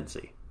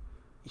dependency.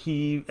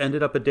 He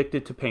ended up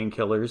addicted to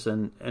painkillers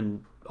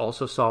and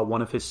also saw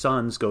one of his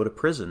sons go to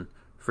prison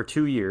for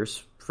 2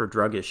 years for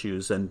drug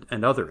issues and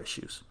other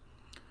issues.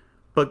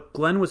 But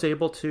Glenn was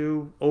able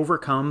to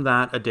overcome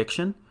that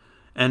addiction,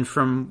 and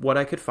from what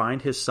I could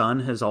find, his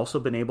son has also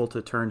been able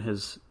to turn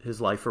his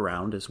life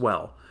around as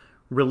well.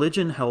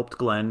 Religion helped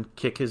Glenn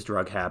kick his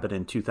drug habit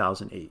in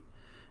 2008,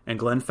 and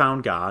Glenn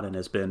found God and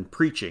has been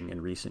preaching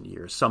in recent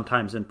years,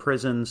 sometimes in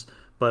prisons,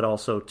 but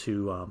also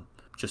to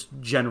just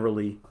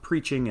generally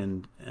preaching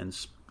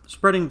and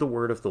spreading the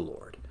word of the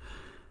Lord.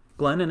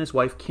 Glenn and his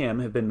wife Kim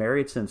have been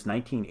married since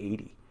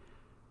 1980,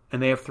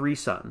 and they have 3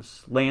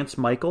 sons. Lance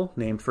Michael,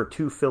 named for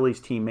 2 Phillies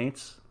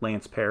teammates,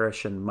 Lance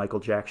Parrish and Michael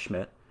Jack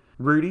Schmidt.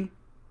 Rudy,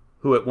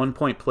 who at one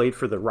point played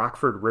for the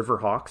Rockford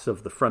Riverhawks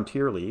of the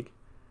Frontier League.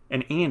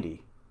 And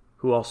Andy,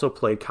 who also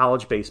played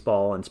college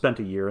baseball and spent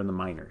a year in the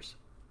minors.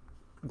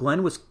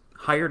 Glenn was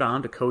hired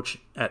on to coach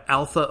at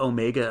Alpha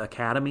Omega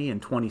Academy in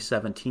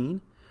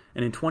 2017.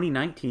 And in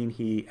 2019,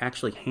 he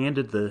actually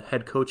handed the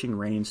head coaching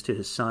reins to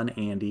his son,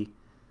 Andy,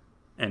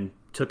 and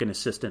took an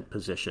assistant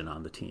position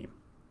on the team.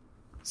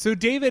 So,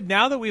 David,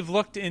 now that we've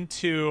looked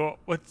into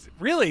what's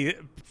really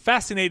a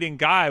fascinating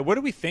guy, what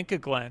do we think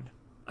of Glenn?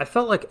 I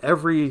felt like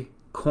every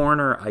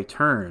corner I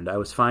turned, I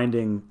was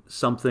finding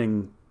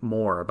something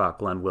more about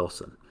Glenn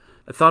Wilson.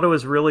 I thought it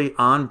was really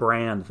on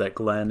brand that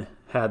Glenn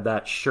had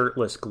that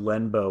shirtless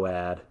Glenbow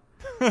ad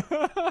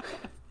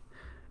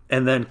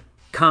and then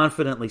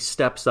confidently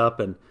steps up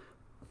and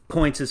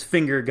points his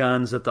finger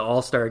guns at the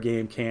All-Star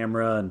Game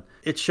camera. And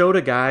it showed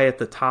a guy at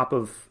the top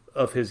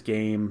of his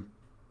game,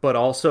 but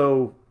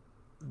also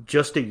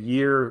just a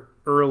year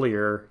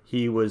earlier,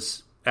 he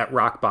was at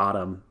rock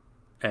bottom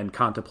and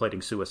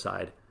contemplating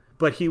suicide.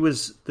 But he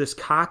was this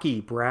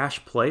cocky,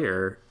 brash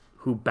player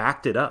who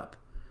backed it up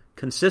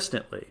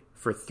consistently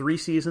for 3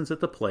 seasons at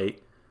the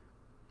plate,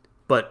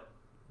 but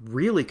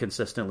really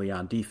consistently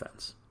on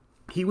defense.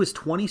 He was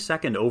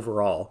 22nd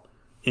overall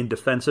in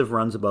defensive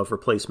runs above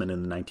replacement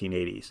in the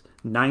 1980s,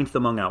 9th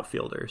among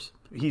outfielders.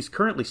 He's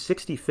currently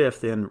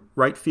 65th in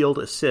right field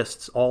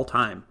assists all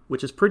time,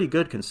 which is pretty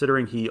good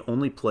considering he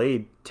only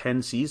played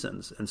 10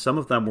 seasons, and some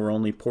of them were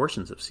only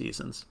portions of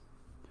seasons.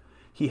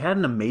 He had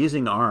an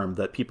amazing arm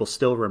that people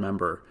still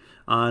remember.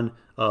 On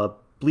a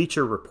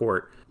Bleacher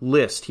Report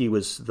list, he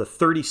was the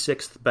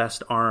 36th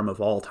best arm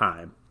of all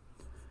time.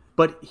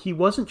 But he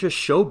wasn't just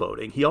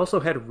showboating. He also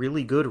had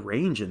really good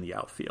range in the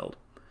outfield.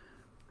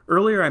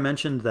 Earlier I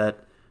mentioned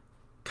that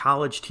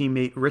college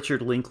teammate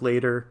Richard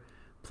Linklater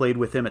played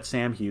with him at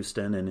Sam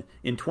Houston, and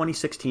in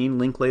 2016,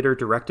 Linklater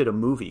directed a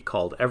movie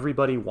called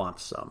Everybody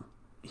Wants Some.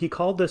 He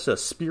called this a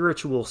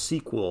spiritual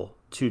sequel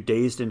to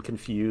Dazed and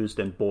Confused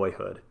and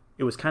Boyhood.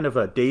 It was kind of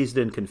a Dazed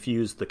and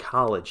Confused the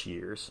college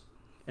years,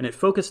 and it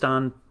focused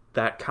on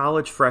that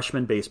college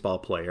freshman baseball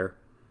player,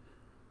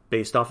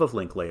 based off of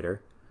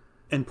Linklater,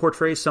 and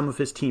portrays some of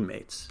his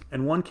teammates.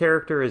 And one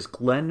character is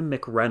Glenn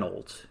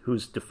McReynolds,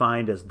 who's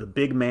defined as the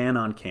big man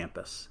on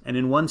campus. And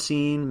in one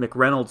scene,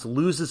 McReynolds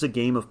loses a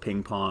game of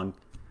ping pong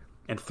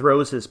and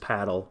throws his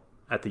paddle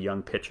at the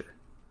young pitcher.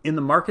 In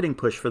the marketing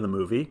push for the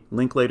movie,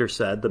 Linklater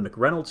said the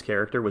McReynolds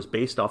character was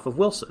based off of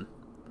Wilson.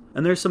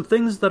 And there's some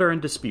things that are in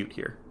dispute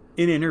here.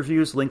 In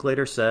interviews,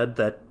 Linklater said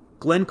that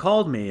Glenn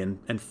called me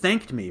and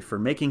thanked me for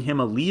making him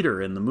a leader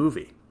in the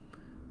movie.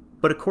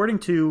 But according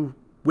to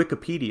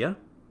Wikipedia,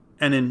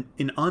 and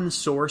an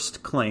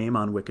unsourced claim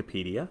on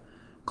Wikipedia,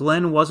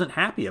 Glenn wasn't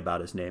happy about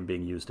his name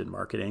being used in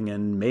marketing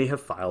and may have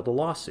filed a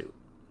lawsuit.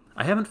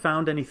 I haven't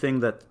found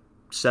anything that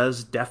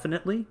says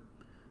definitely,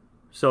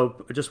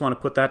 so I just want to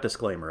put that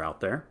disclaimer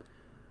out there.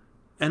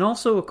 And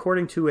also,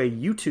 according to a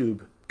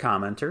YouTube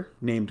commenter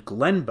named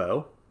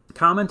Glenbo,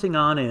 commenting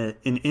on an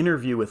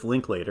interview with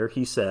Linklater,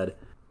 he said,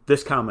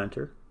 this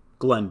commenter,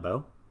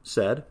 Glenbo,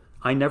 said,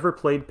 "I never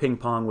played ping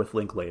pong with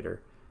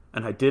Linklater,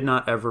 and I did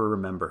not ever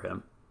remember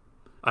him.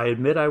 I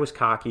admit I was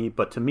cocky,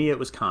 but to me it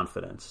was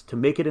confidence. To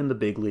make it in the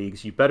big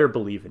leagues, you better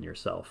believe in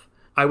yourself.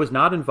 I was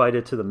not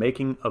invited to the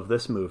making of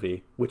this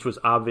movie, which was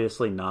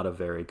obviously not a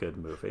very good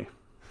movie."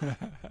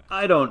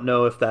 I don't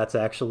know if that's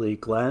actually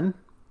Glenn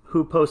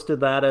who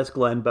posted that as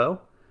Glenbo,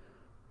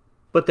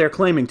 but they're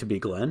claiming to be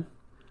Glenn.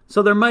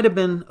 So there might have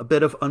been a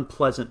bit of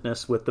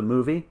unpleasantness with the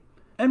movie,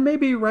 and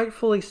maybe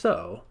rightfully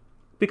so,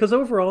 because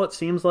overall it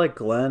seems like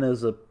Glenn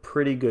is a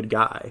pretty good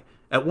guy.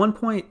 At one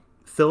point,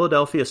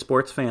 Philadelphia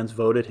sports fans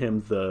voted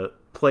him the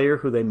player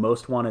who they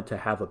most wanted to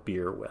have a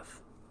beer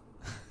with.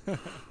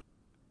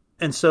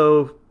 And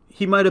so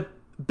he might have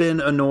been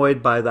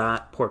annoyed by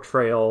that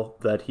portrayal,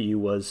 that he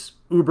was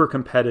uber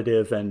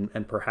competitive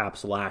and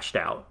perhaps lashed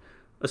out,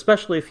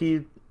 especially if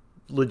he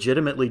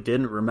legitimately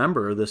didn't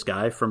remember this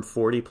guy from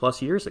 40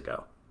 plus years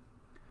ago.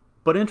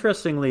 But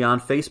interestingly,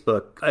 on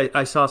Facebook,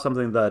 I saw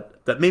something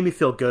that made me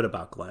feel good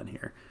about Glenn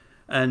here.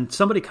 And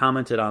somebody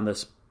commented on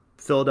this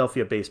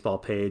Philadelphia baseball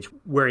page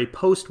where a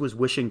post was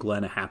wishing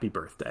Glenn a happy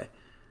birthday.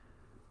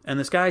 And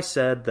this guy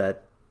said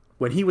that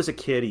when he was a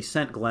kid, he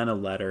sent Glenn a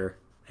letter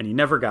and he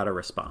never got a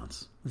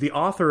response. The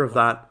author of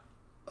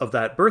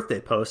that birthday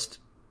post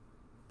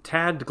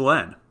tagged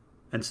Glenn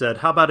and said,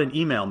 "How about an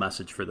email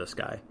message for this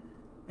guy?"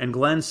 And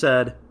Glenn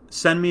said,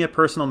 "Send me a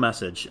personal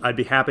message. I'd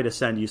be happy to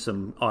send you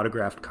some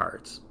autographed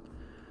cards."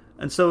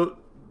 And so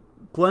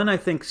Glenn, I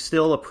think,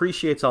 still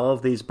appreciates all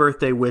of these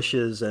birthday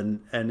wishes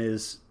and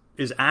is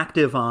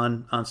active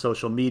on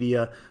social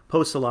media,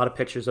 posts a lot of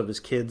pictures of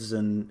his kids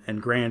and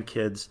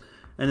grandkids,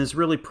 and is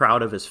really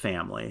proud of his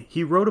family.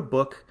 He wrote a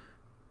book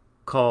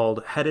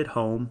called Headed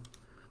Home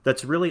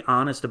that's really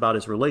honest about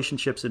his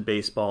relationships in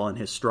baseball and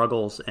his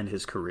struggles and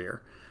his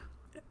career.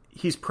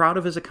 He's proud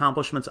of his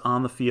accomplishments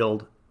on the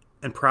field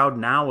and proud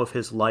now of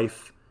his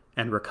life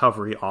and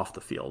recovery off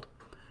the field,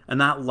 and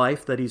that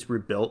life that he's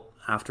rebuilt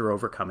after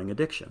overcoming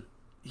addiction.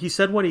 He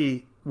said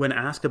when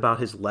asked about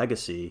his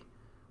legacy,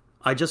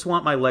 "I just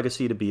want my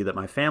legacy to be that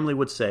my family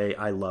would say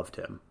I loved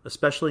him,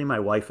 especially my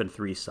wife and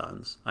 3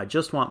 sons. I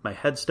just want my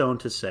headstone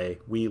to say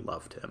we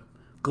loved him."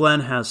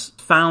 Glenn has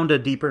found a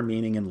deeper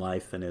meaning in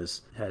life and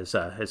has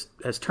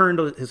turned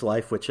his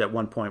life, which at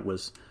one point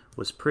was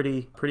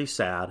pretty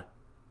sad,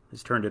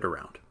 has turned it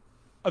around.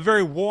 A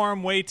very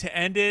warm way to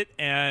end it,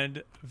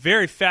 and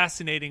very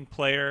fascinating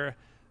player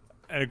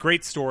and a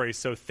great story.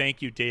 So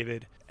thank you,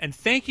 David. And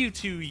thank you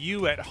to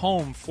you at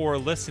home for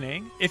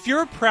listening. If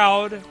you're a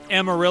proud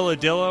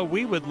Amarilladilla,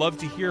 we would love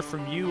to hear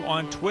from you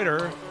on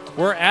Twitter.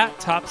 We're at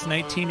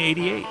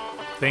Tops1988.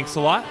 Thanks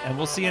a lot, and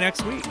we'll see you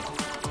next week.